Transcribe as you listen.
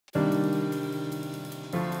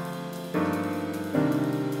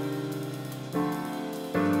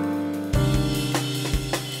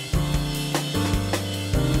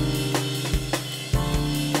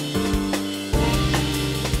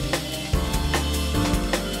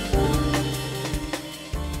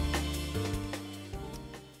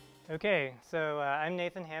Okay, so I'm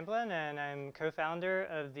Nathan Hamblin, and I'm co-founder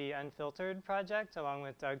of the Unfiltered project, along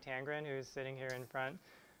with Doug Tangren, who's sitting here in front.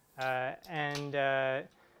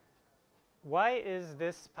 Why is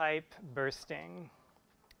this pipe bursting?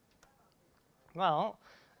 Well,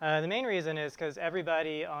 the main reason is because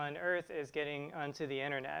everybody on Earth is getting onto the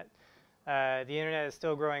internet. The internet is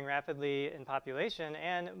still growing rapidly in population,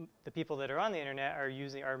 and the people that are on the internet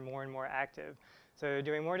are more and more active. So they're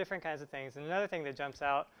doing more different kinds of things. And another thing that jumps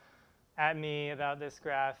out at me about this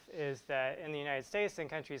graph is that in the United States and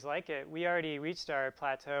countries like it, we already reached our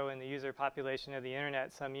plateau in the user population of the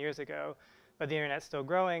internet some years ago, but the internet's still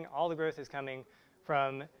growing. All the growth is coming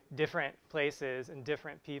from different places and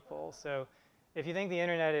different people. So if you think the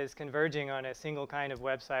internet is converging on a single kind of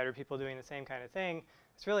website or people doing the same kind of thing,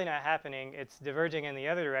 it's really not happening. It's diverging in the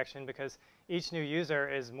other direction because each new user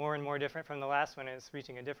is more and more different from the last one. It's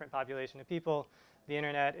reaching a different population of people. The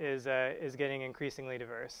internet is getting increasingly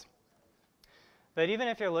diverse. But even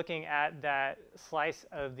if you're looking at that slice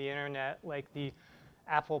of the internet, like the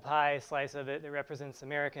apple pie slice of it that represents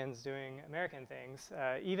Americans doing American things,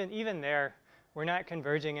 even there, we're not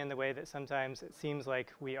converging in the way that sometimes it seems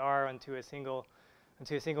like we are onto a single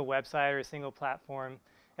website or a single platform.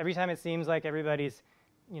 Every time it seems like everybody's,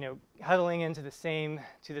 huddling into the same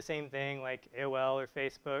thing, like AOL or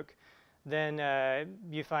Facebook, then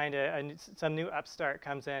you find some new upstart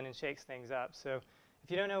comes in and shakes things up. So if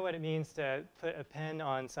you don't know what it means to put a pin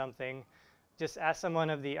on something, just ask someone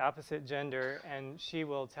of the opposite gender, and she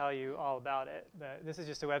will tell you all about it. But this is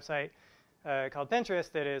just a website called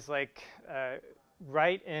Pinterest that is like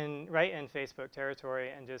right in Facebook territory,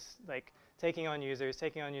 and just like taking on user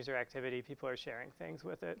activity. People are sharing things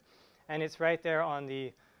with it, and it's right there on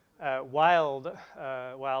the wild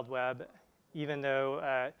web. Even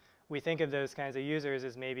though we think of those kinds of users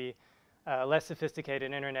as maybe less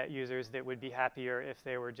sophisticated internet users that would be happier if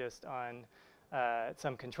they were just on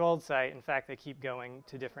some controlled site. In fact, they keep going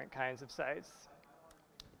to different kinds of sites.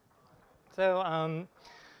 So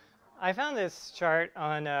I found this chart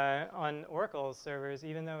on Oracle servers,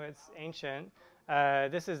 even though it's ancient.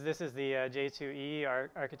 This is the J2E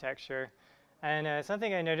architecture. And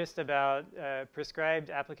something I noticed about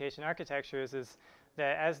prescribed application architectures is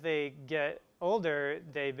that as they get older,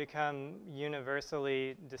 they become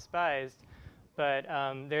universally despised. But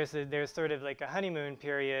there's sort of like a honeymoon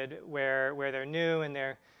period where they're new and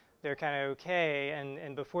they're kind of okay,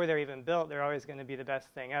 and before they're even built, they're always going to be the best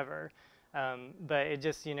thing ever. But it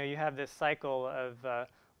just, you have this cycle of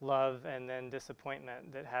love and then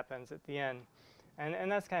disappointment that happens at the end, and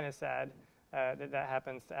that's kind of sad that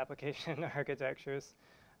happens to application architectures.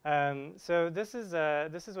 So this is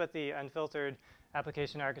what the Unfiltered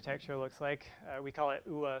application architecture looks like. We call it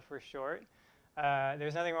UA for short.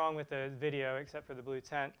 There's nothing wrong with the video except for the blue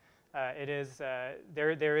tent.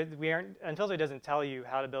 Unfiltered doesn't tell you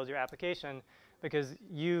how to build your application because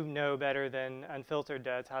you know better than Unfiltered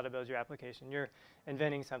does how to build your application. You're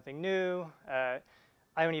inventing something new. I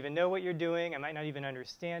don't even know what you're doing. I might not even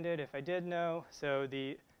understand it if I did know. So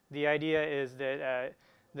the idea is that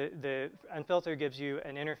the Unfiltered gives you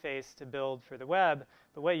an interface to build for the web,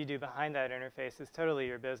 but what you do behind that interface is totally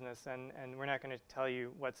your business, and we're not going to tell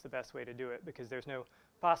you what's the best way to do it because there's no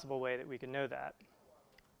possible way that we can know that.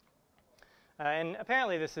 And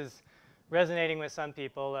apparently this is resonating with some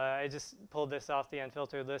people. I just pulled this off the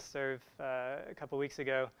Unfiltered listserv a couple weeks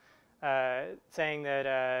ago, saying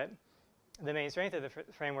that the main strength of the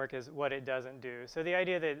framework is what it doesn't do. So the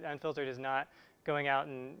idea that Unfiltered is not going out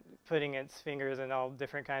and putting its fingers in all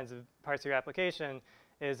different kinds of parts of your application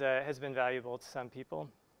has been valuable to some people.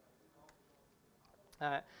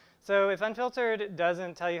 So if Unfiltered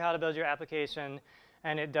doesn't tell you how to build your application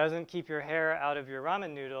and it doesn't keep your hair out of your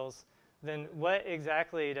ramen noodles, then what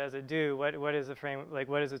exactly does it do? What is the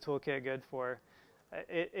what is the toolkit good for?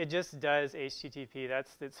 It just does HTTP.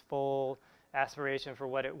 That's its full aspiration for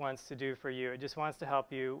what it wants to do for you. It just wants to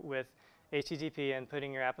help you with HTTP and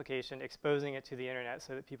putting your application, exposing it to the internet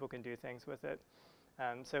so that people can do things with it.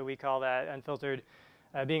 So we call that Unfiltered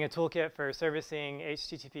being a toolkit for servicing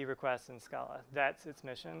HTTP requests in Scala. That's its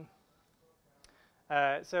mission.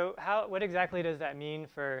 So what exactly does that mean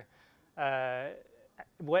for, in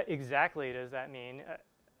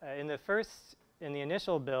the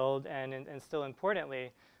initial build, and still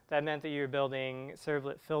importantly, that meant that you were building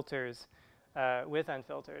servlet filters with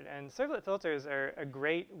Unfiltered. And servlet filters are a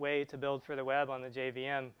great way to build for the web on the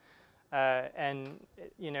JVM. And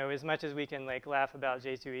as much as we can laugh about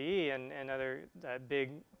J2EE and other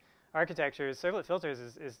big architectures, servlet filters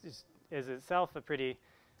is itself a pretty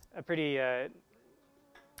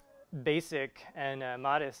basic and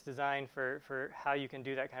modest design for how you can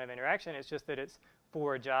do that kind of interaction. It's just that it's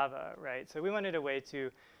for Java, right? So we wanted a way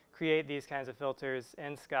to create these kinds of filters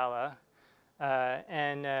in Scala.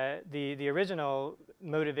 The original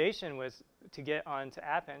motivation was to get onto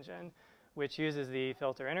App Engine, which uses the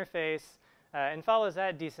filter interface and follows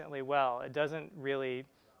that decently well. It doesn't really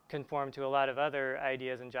conform to a lot of other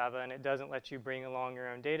ideas in Java, and it doesn't let you bring along your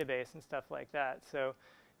own database and stuff like that. So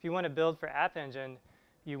if you want to build for App Engine,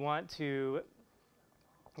 you want something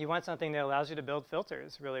that allows you to build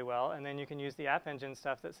filters really well, and then you can use the App Engine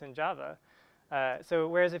stuff that's in Java. So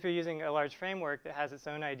whereas if you're using a large framework that has its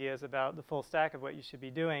own ideas about the full stack of what you should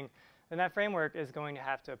be doing, then that framework is going to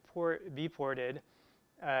have to be ported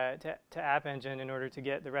to App Engine in order to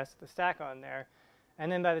get the rest of the stack on there. And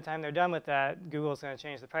then by the time they're done with that, Google's going to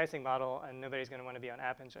change the pricing model, and nobody's going to want to be on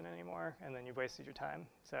App Engine anymore, and then you've wasted your time.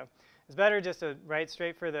 So it's better just to write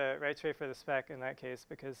straight for the spec in that case,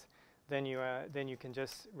 because then you can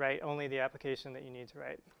just write only the application that you need to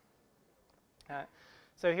write.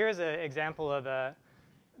 So here's an example of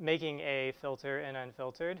making a filter in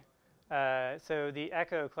Unfiltered. So the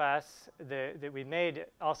Echo class that we made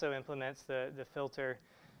also implements the filter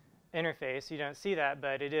interface. You don't see that,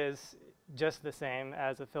 but it is just the same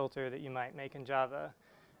as a filter that you might make in Java.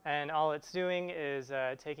 And all it's doing is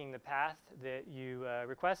taking the path that you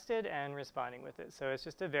requested and responding with it. So it's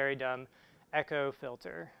just a very dumb Echo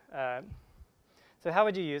filter. So how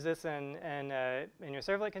would you use this in your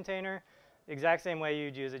servlet container? Exact same way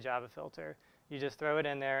you'd use a Java filter. You just throw it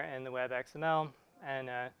in there in the web XML,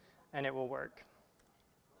 and it will work.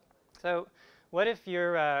 So what if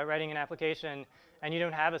you're writing an application and you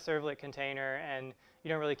don't have a servlet container, and you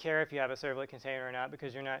don't really care if you have a servlet container or not,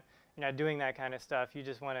 because you're not doing that kind of stuff. You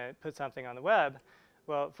just want to put something on the web.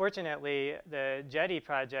 Well, fortunately, the Jetty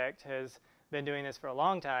project has been doing this for a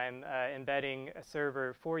long time, embedding a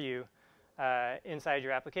server for you inside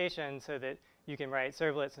your application so that you can write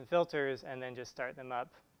servlets and filters and then just start them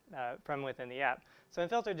up from within the app. So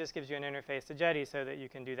Unfiltered just gives you an interface to Jetty so that you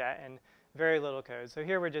can do that in very little code. So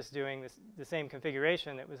here we're just doing the same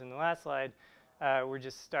configuration that was in the last slide. We're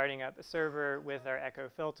just starting up a server with our Echo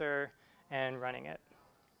filter and running it.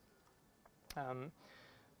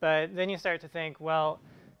 But then you start to think, well,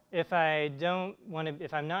 if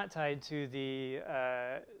I'm not tied to the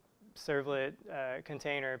servlet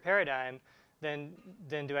container paradigm, then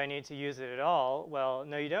do I need to use it at all? Well,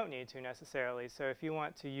 no, you don't need to necessarily. So if you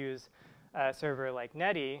want to use a server like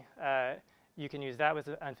Netty, you can use that with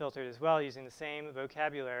Unfiltered as well, using the same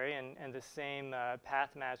vocabulary and the same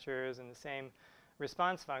path matchers and the same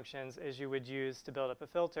response functions as you would use to build up a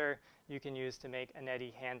filter, you can use to make a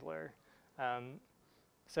Netty handler.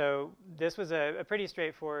 So this was a pretty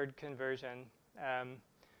straightforward conversion.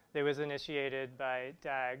 That was initiated by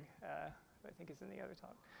Dag, I think is in the other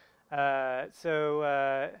talk.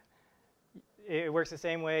 It works the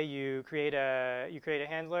same way. You create a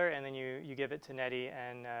handler, and then you give it to Netty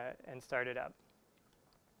and start it up.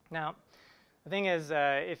 Now, the thing is,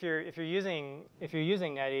 if you're using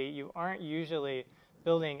Netty, you aren't usually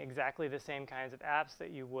building exactly the same kinds of apps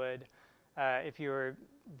that you would if you were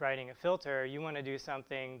writing a filter. You want to do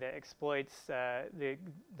something that exploits the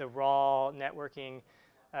raw networking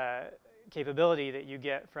capability that you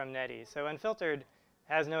get from Netty. So Unfiltered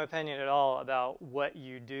has no opinion at all about what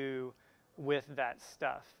you do with that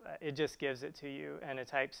stuff. It just gives it to you in a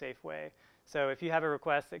type-safe way. So if you have a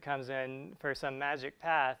request that comes in for some magic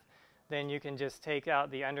path, then you can just take out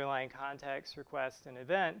the underlying context, request, and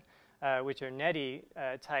event, which are Netty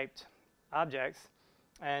typed objects,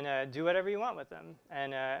 and do whatever you want with them.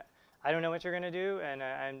 And I don't know what you're going to do,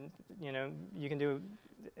 and you can do.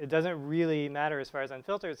 It doesn't really matter as far as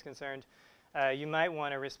Unfiltered is concerned. You might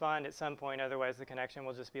want to respond at some point, otherwise the connection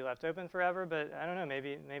will just be left open forever. But I don't know,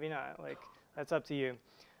 maybe not. Like, that's up to you.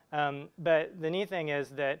 But the neat thing is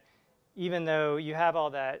that even though you have all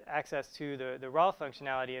that access to the raw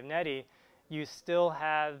functionality of Netty, you still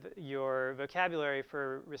have your vocabulary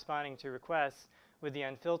for responding to requests with the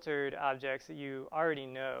unfiltered objects that you already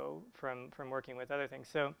know from working with other things.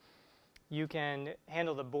 So you can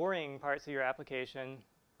handle the boring parts of your application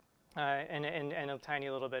and a tiny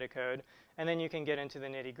little bit of code, and then you can get into the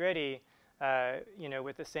nitty-gritty,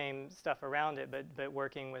 with the same stuff around it, but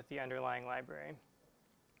working with the underlying library.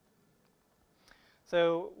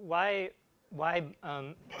 So why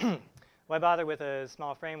bother with a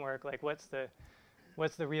small framework? Like, what's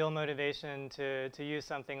the real motivation to use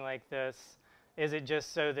something like this? Is it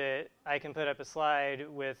just so that I can put up a slide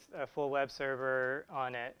with a full web server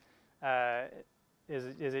on it?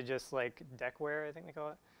 Is it just like deckware, I think they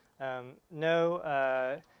call it?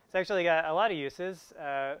 No, it's actually got a lot of uses.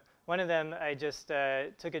 One of them I just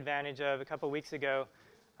took advantage of a couple weeks ago.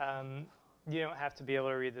 you don't have to be able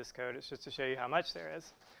to read this code. It's just to show you how much there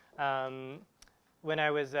is. When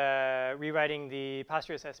I was rewriting the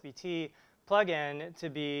Postgres SBT plugin to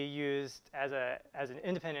be used as an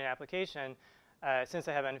independent application, since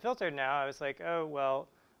I have Unfiltered now, I was like, oh, well,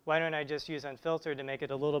 why don't I just use Unfiltered to make it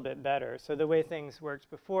a little bit better? So the way things worked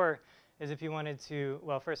before is if you wanted to,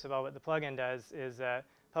 well, first of all, what the plugin does is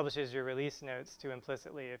publishes your release notes to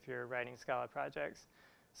implicitly if you're writing Scala projects.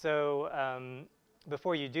 So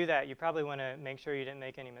before you do that, you probably want to make sure you didn't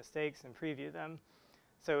make any mistakes and preview them.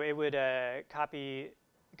 So it would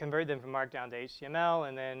convert them from Markdown to HTML,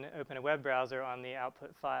 and then open a web browser on the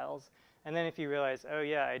output files. And then if you realize, oh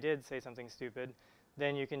yeah, I did say something stupid,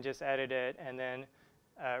 then you can just edit it and then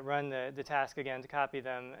run the task again to copy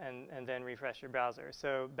them and then refresh your browser.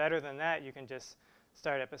 So better than that, you can just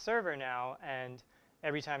start up a server now, and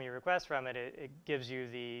every time you request from it, it gives you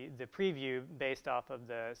the preview based off of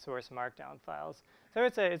the source Markdown files. So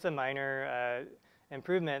it's a minor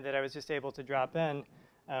improvement that I was just able to drop in.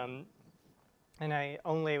 And I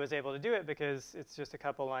only was able to do it because it's just a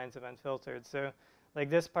couple lines of Unfiltered. So like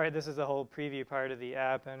this part, this is the whole preview part of the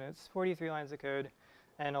app, and it's 43 lines of code,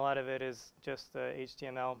 and a lot of it is just the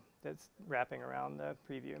HTML that's wrapping around the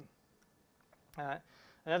preview.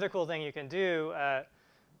 Another cool thing you can do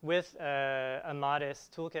with a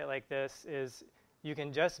modest toolkit like this is you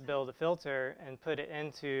can just build a filter and put it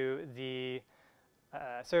into the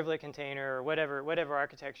servlet container or whatever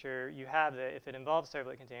architecture you have. That if it involves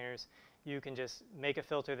servlet containers, you can just make a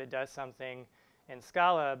filter that does something in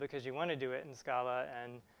Scala because you want to do it in Scala,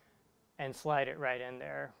 and slide it right in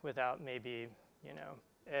there without maybe, you know,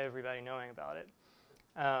 everybody knowing about it.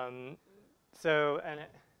 Oh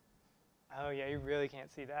yeah, you really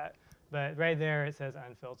can't see that, but right there it says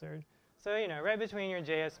Unfiltered. So, you know, right between your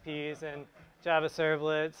JSPs and Java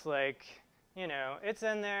servlets, like, you know, it's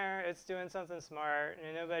in there, it's doing something smart,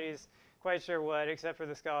 and nobody's quite sure what, except for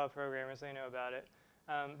the Scala programmers, they know about it.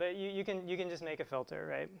 But you can just make a filter,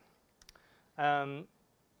 right? And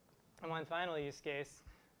one final use case,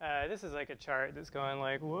 this is like a chart that's going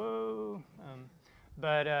like, whoa.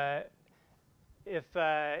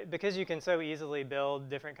 Because you can so easily build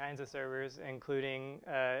different kinds of servers, including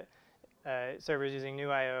servers using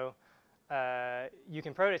new I/O, you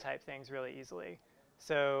can prototype things really easily.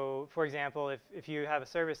 So, for example, if you have a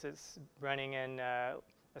service that's running in a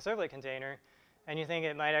servlet container, and you think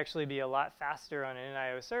it might actually be a lot faster on an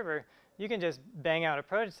NIO server, you can just bang out a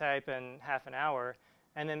prototype in half an hour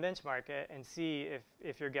and then benchmark it and see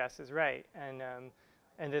if your guess is right. And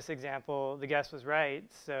in this example, the guess was right,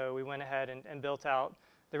 so we went ahead and built out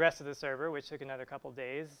the rest of the server, which took another couple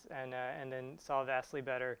days, and then saw vastly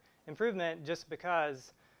better improvement just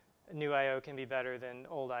because new I/O can be better than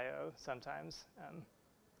old I/O sometimes.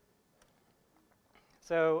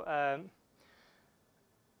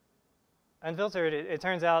 Unfiltered, it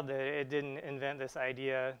turns out that it didn't invent this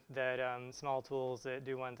idea that small tools that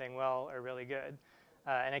do one thing well are really good.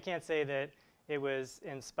 And I can't say that it was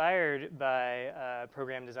inspired by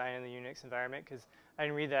program design in the Unix environment, because I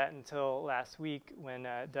didn't read that until last week when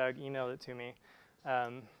Doug emailed it to me,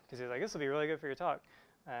 because he was like, this will be really good for your talk.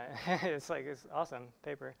 It's like, it's awesome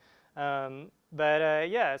paper.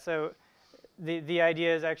 Yeah, so the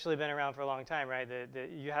idea has actually been around for a long time, right? That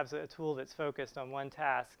you have a tool that's focused on one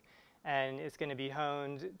task, and it's going to be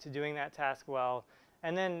honed to doing that task well.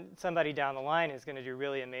 And then somebody down the line is going to do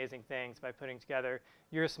really amazing things by putting together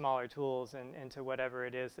your smaller tools into whatever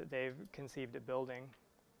it is that they've conceived of building.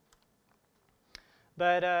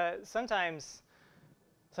 But sometimes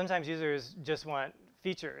users just want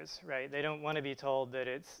features, right? They don't want to be told that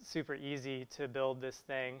it's super easy to build this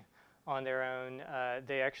thing on their own.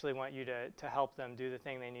 They actually want you to help them do the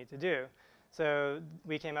thing they need to do. So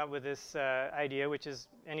we came up with this idea, which is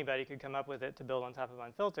anybody could come up with it to build on top of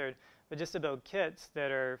Unfiltered, but just to build kits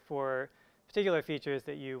that are for particular features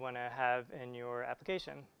that you want to have in your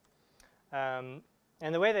application. And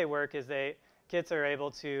the way they work is kits are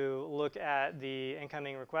able to look at the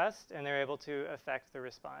incoming request, and they're able to affect the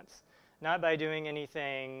response. Not by doing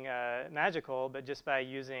anything magical, but just by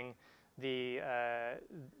using the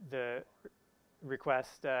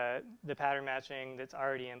request, the pattern matching that's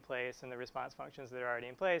already in place and the response functions that are already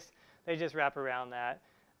in place. They just wrap around that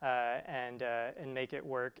and make it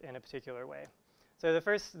work in a particular way. So the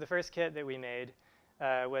first kit that we made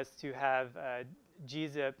was to have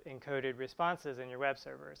gzip encoded responses in your web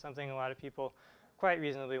server, something a lot of people quite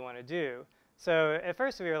reasonably want to do. So at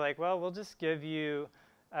first we were like, well, we'll just give you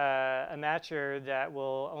a matcher that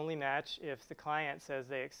will only match if the client says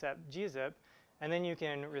they accept gzip. And then you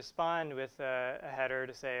can respond with a header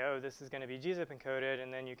to say, oh, this is going to be gzip encoded,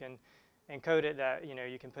 and then you can encode it that, you know,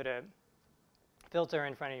 you can put a filter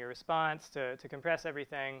in front of your response to compress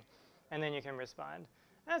everything, and then you can respond.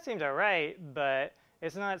 That seems all right, but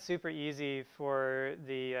it's not super easy for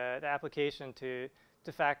the application to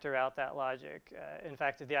factor out that logic. In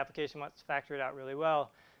fact, if the application wants to factor it out really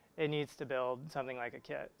well, it needs to build something like a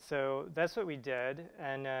kit. So that's what we did,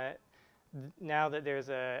 and now that there's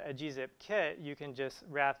a gzip kit, you can just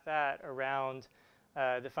wrap that around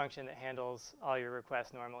the function that handles all your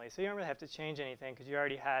requests normally. So you don't really have to change anything because you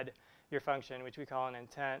already had your function, which we call an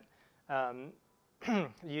intent.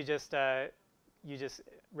 You just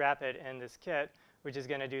wrap it in this kit, which is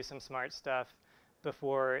going to do some smart stuff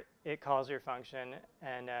before it calls your function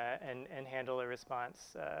and handle a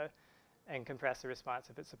response and compress the response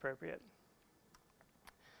if it's appropriate.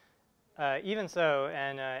 Even so,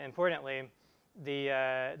 and importantly,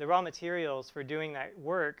 the raw materials for doing that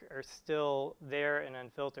work are still there in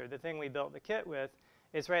Unfiltered. The thing we built the kit with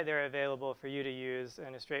is right there available for you to use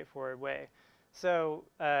in a straightforward way. So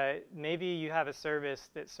maybe you have a service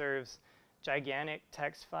that serves gigantic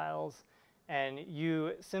text files, and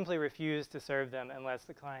you simply refuse to serve them unless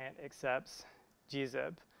the client accepts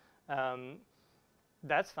gzip.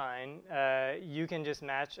 That's fine. You can just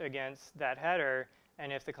match against that header,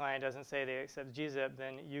 and if the client doesn't say they accept gzip,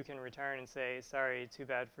 then you can return and say, sorry, too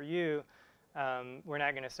bad for you. We're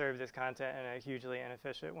not going to serve this content in a hugely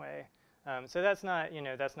inefficient way. So that's not,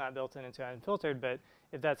 that's not built into Unfiltered, but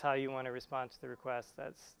if that's how you want to respond to the request,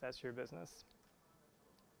 that's your business.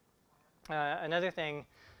 Another thing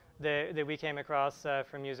that we came across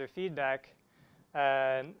from user feedback,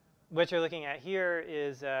 what you're looking at here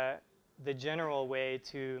is the general way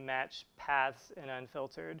to match paths in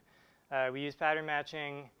Unfiltered. We use pattern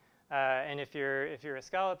matching, and if you're a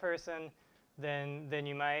Scala person, then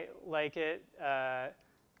you might like it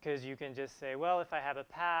because you can just say, well, if I have a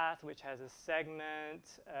path which has a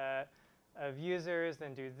segment of users,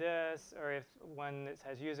 then do this, or if one that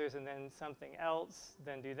has users and then something else,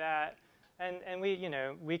 then do that. And we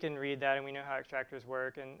can read that, and we know how extractors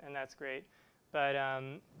work, and that's great. But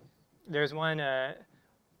there's one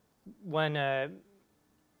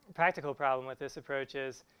practical problem with this approach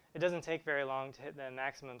is it doesn't take very long to hit the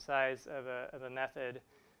maximum size of a method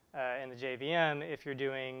in the JVM if you're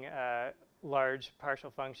doing large partial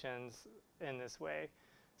functions in this way.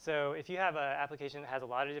 So if you have an application that has a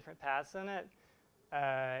lot of different paths in it,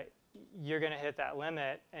 you're going to hit that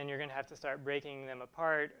limit, and you're going to have to start breaking them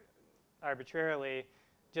apart arbitrarily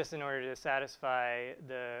just in order to satisfy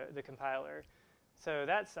the compiler. So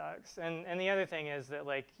that sucks. And the other thing is that,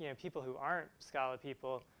 like, people who aren't Scala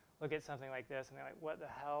people look at something like this and they're like, what the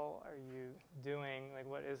hell are you doing? Like,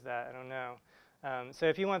 what is that? I don't know. So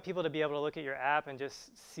if you want people to be able to look at your app and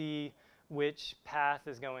just see which path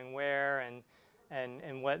is going where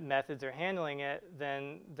and what methods are handling it,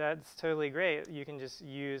 then that's totally great. You can just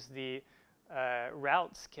use the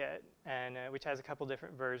routes kit, and which has a couple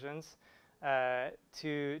different versions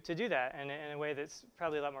to do that in a way that's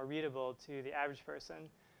probably a lot more readable to the average person.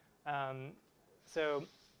 So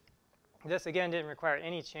this, again, didn't require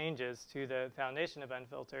any changes to the foundation of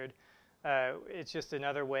Unfiltered. It's just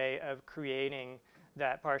another way of creating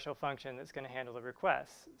that partial function that's going to handle the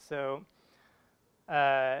requests. So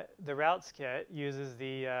the routes kit uses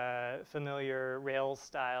the familiar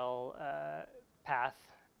Rails-style path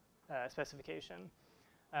specification.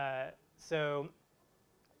 So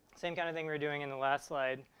same kind of thing we were doing in the last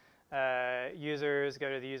slide. Users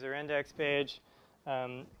go to the user index page.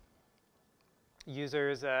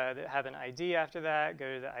 Users that have an ID after that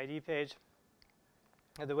go to the ID page.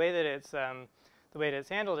 The way that it's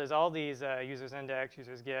handled is all these users index,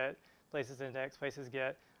 users get, places index, places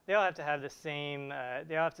get. They all have to have the same.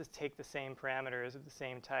 They all have to take the same parameters of the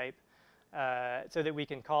same type, so that we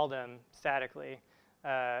can call them statically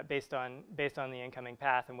based on the incoming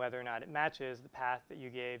path and whether or not it matches the path that you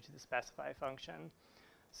gave to the specify function.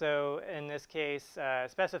 So in this case,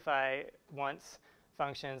 specify wants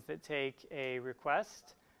functions that take a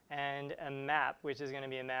request and a map, which is going to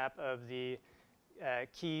be a map of the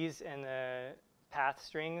keys in the path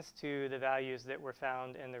strings to the values that were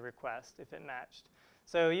found in the request if it matched.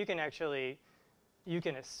 So you can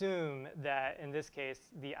assume that in this case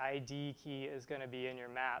the ID key is going to be in your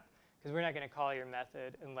map, because we're not going to call your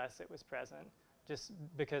method unless it was present, just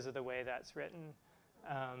because of the way that's written.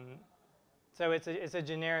 So it's a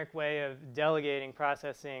generic way of delegating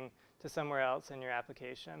processing to somewhere else in your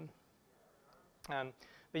application.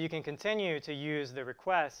 But you can continue to use the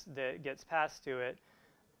request that gets passed to it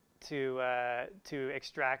to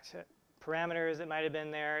extract parameters that might have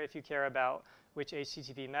been there. If you care about which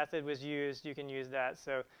HTTP method was used, you can use that.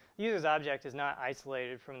 So the user's object is not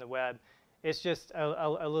isolated from the web. It's just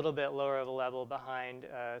a little bit lower of a level behind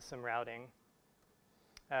some routing.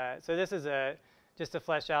 So this is just to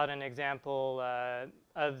flesh out an example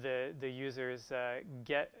of the user's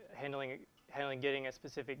handling getting a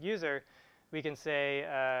specific user. We can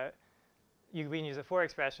say we can use a for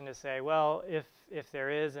expression to say, well, if there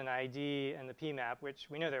is an ID in the PMAP, which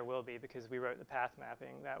we know there will be because we wrote the path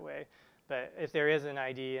mapping that way, but if there is an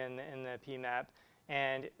ID in the PMAP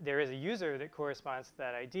and there is a user that corresponds to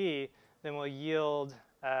that ID, then we'll yield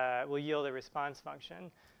a response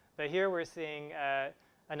function. But here we're seeing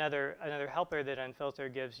another helper that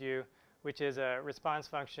Unfiltered gives you, which is a response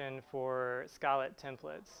function for Scala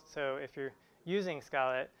templates. So if you're using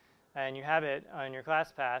Scala and you have it on your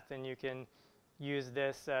class path, then you can use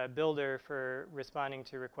this builder for responding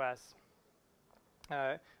to requests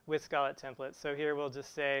with Scala templates. So here we'll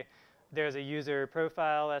just say there's a user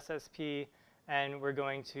profile SSP, and we're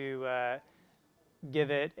going to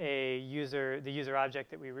give it the user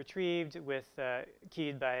object that we retrieved with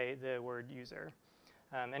keyed by the word user.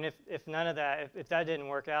 And if none of that, if that didn't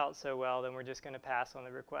work out so well, then we're just going to pass on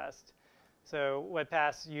the request. So what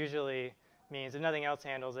pass usually means, if nothing else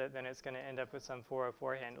handles it, then it's going to end up with some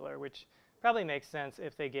 404 handler, which probably makes sense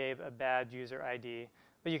if they gave a bad user ID.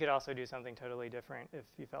 But you could also do something totally different if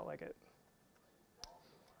you felt like it.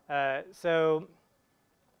 So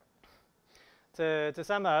to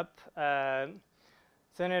sum up,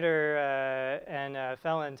 Senator and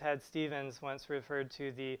felon Ted Stevens once referred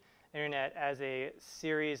to the internet as a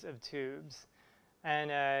series of tubes.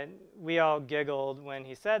 And we all giggled when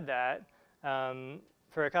he said that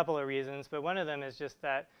for a couple of reasons, but one of them is just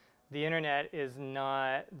that the internet is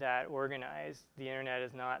not that organized. The internet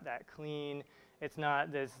is not that clean. It's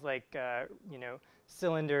not this like,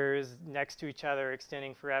 cylinders next to each other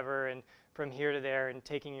extending forever and from here to there and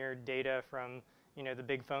taking your data from, the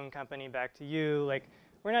big phone company back to you. Like,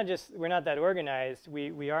 we're not that organized.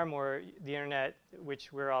 We are more, the internet,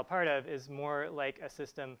 which we're all part of, is more like a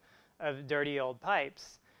system of dirty old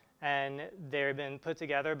pipes. And they've been put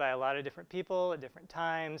together by a lot of different people at different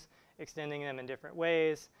times, extending them in different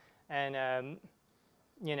ways. And,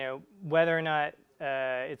 whether or not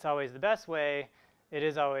it's always the best way, it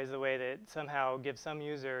is always the way that somehow gives some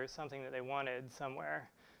user something that they wanted somewhere.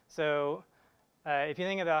 So if you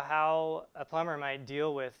think about how a plumber might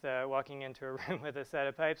deal with walking into a room with a set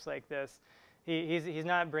of pipes like this, he's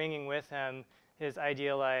not bringing with him his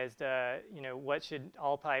idealized, what should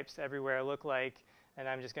all pipes everywhere look like, and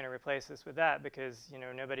I'm just going to replace this with that because,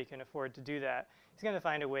 nobody can afford to do that. He's going to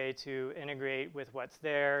find a way to integrate with what's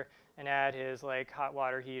there and add his hot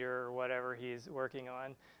water heater or whatever he's working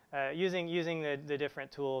on, using the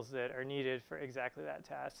different tools that are needed for exactly that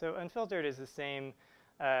task. So Unfiltered is the same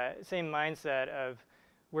mindset of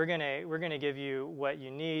we're gonna give you what you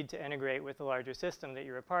need to integrate with the larger system that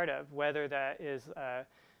you're a part of, whether that is a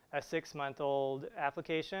 6-month-old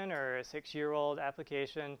application or a 6-year-old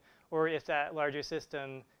application, or if that larger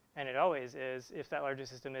system, and it always is, if that larger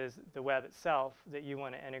system is the web itself that you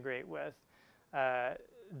want to integrate with,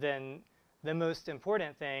 then the most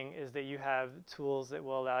important thing is that you have tools that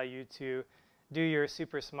will allow you to do your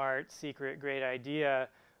super smart, secret, great idea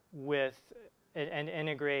with and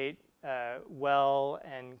integrate well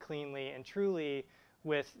and cleanly and truly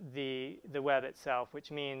with the web itself, which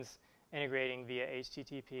means integrating via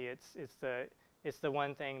HTTP. It's the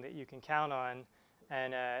one thing that you can count on,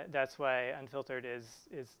 and that's why Unfiltered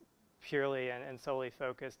is purely and solely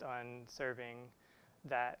focused on serving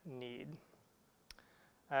that need.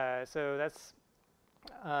 So that's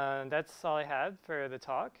all I had for the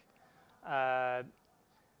talk.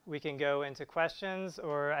 We can go into questions,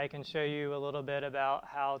 or I can show you a little bit about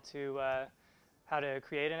how to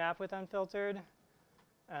create an app with Unfiltered.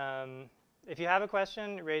 If you have a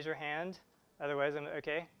question, raise your hand. Otherwise, I'm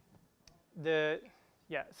okay.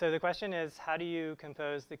 So the question is, how do you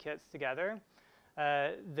compose the kits together?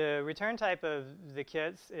 The return type of the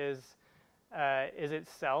kits is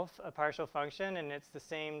itself a partial function, and it's the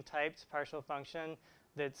same typed partial function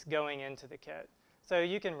that's going into the kit. So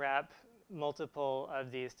you can wrap multiple of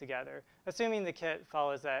these together, assuming the kit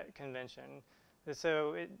follows that convention.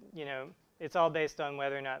 So it's all based on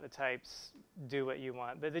whether or not the types do what you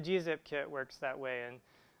want. But the gzip kit works that way,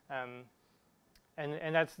 and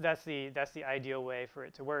that's the ideal way for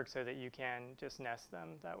it to work, so that you can just nest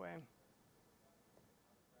them that way.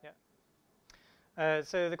 Yeah.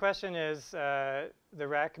 So the question is the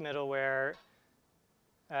rack middleware,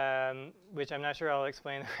 which I'm not sure I'll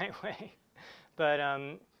explain the right way, but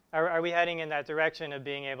are we heading in that direction of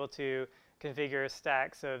being able to configure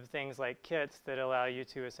stacks of things like kits that allow you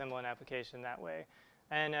to assemble an application that way?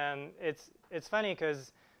 And it's funny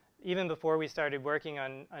because even before we started working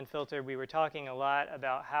on Unfiltered, we were talking a lot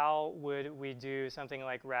about how would we do something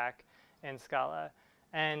like rack in Scala.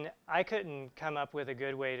 And I couldn't come up with a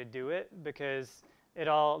good way to do it because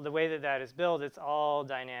the way that is built, it's all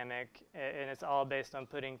dynamic, and it's all based on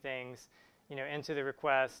putting things, into the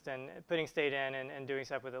request and putting state in and doing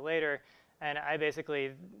stuff with it later. And I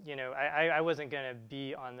basically, I wasn't going to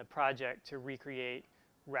be on the project to recreate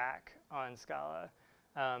rack on Scala.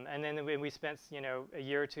 And then we spent, a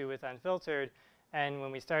year or two with Unfiltered, and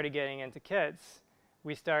when we started getting into kits,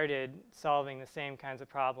 we started solving the same kinds of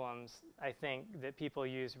problems, I think, that people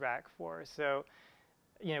use rack for. So,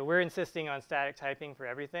 we're insisting on static typing for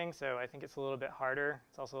everything, so I think it's a little bit harder.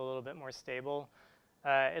 It's also a little bit more stable.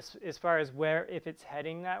 As far as if it's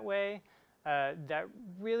heading that way, that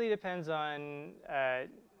really depends on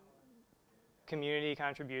community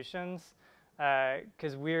contributions,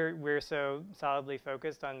 because we're so solidly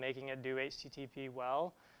focused on making it do HTTP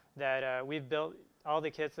well that we've built all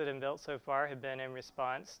the kits that have been built so far have been in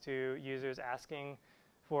response to users asking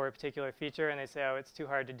for a particular feature, and they say, oh, it's too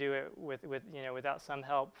hard to do it without some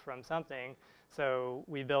help from something, so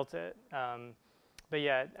we built it. But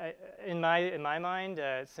yeah, in my mind,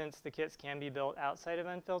 since the kits can be built outside of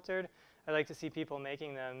Unfiltered, I like to see people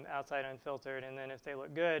making them outside Unfiltered, and then if they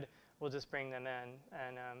look good, we'll just bring them in.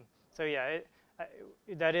 And so yeah,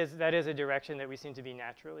 that is a direction that we seem to be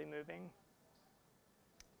naturally moving.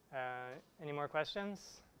 Any more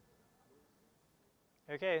questions?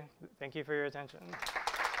 Okay, thank you for your attention.